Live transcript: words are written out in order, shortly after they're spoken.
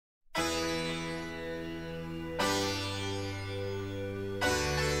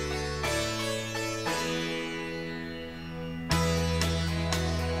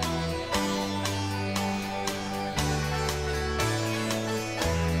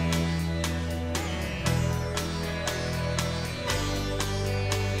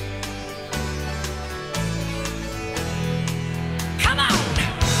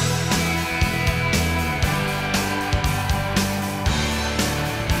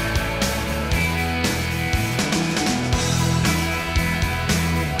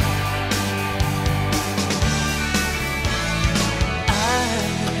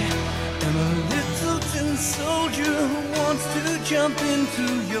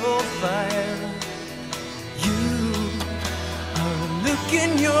your fire. You are a look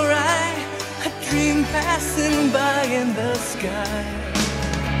in your eye, a dream passing by in the sky.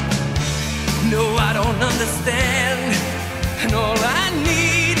 No, I don't understand, and all I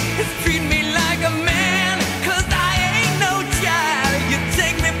need is treat me like a man, 'cause I ain't no child. You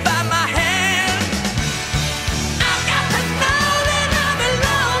take me by my hand. I've got to know that I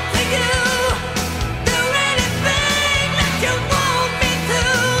belong to you. Do anything that you want me to.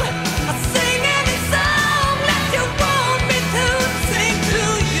 I'll sing any song that you want me to sing to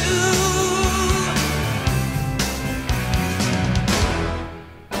you.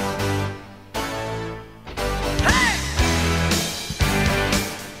 Hey!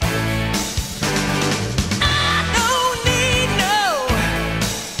 I don't need no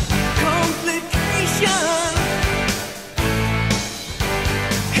complication,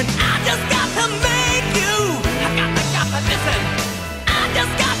 and I just got to make you. I got to listen. I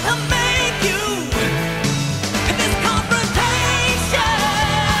just got to make you this confrontation.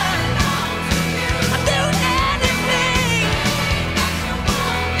 I do anything.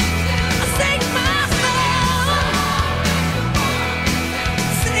 I sing my song,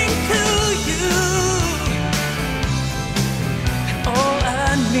 sing to you. All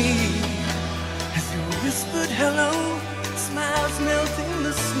I need is your whispered hello, smiles melting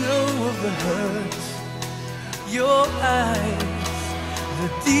the snow of the hurt. Your eyes,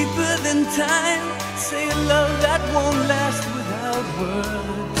 they're deeper than time, say a love that won't last without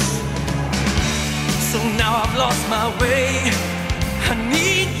words. So now I've lost my way. I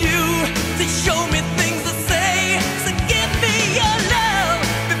need you to show me things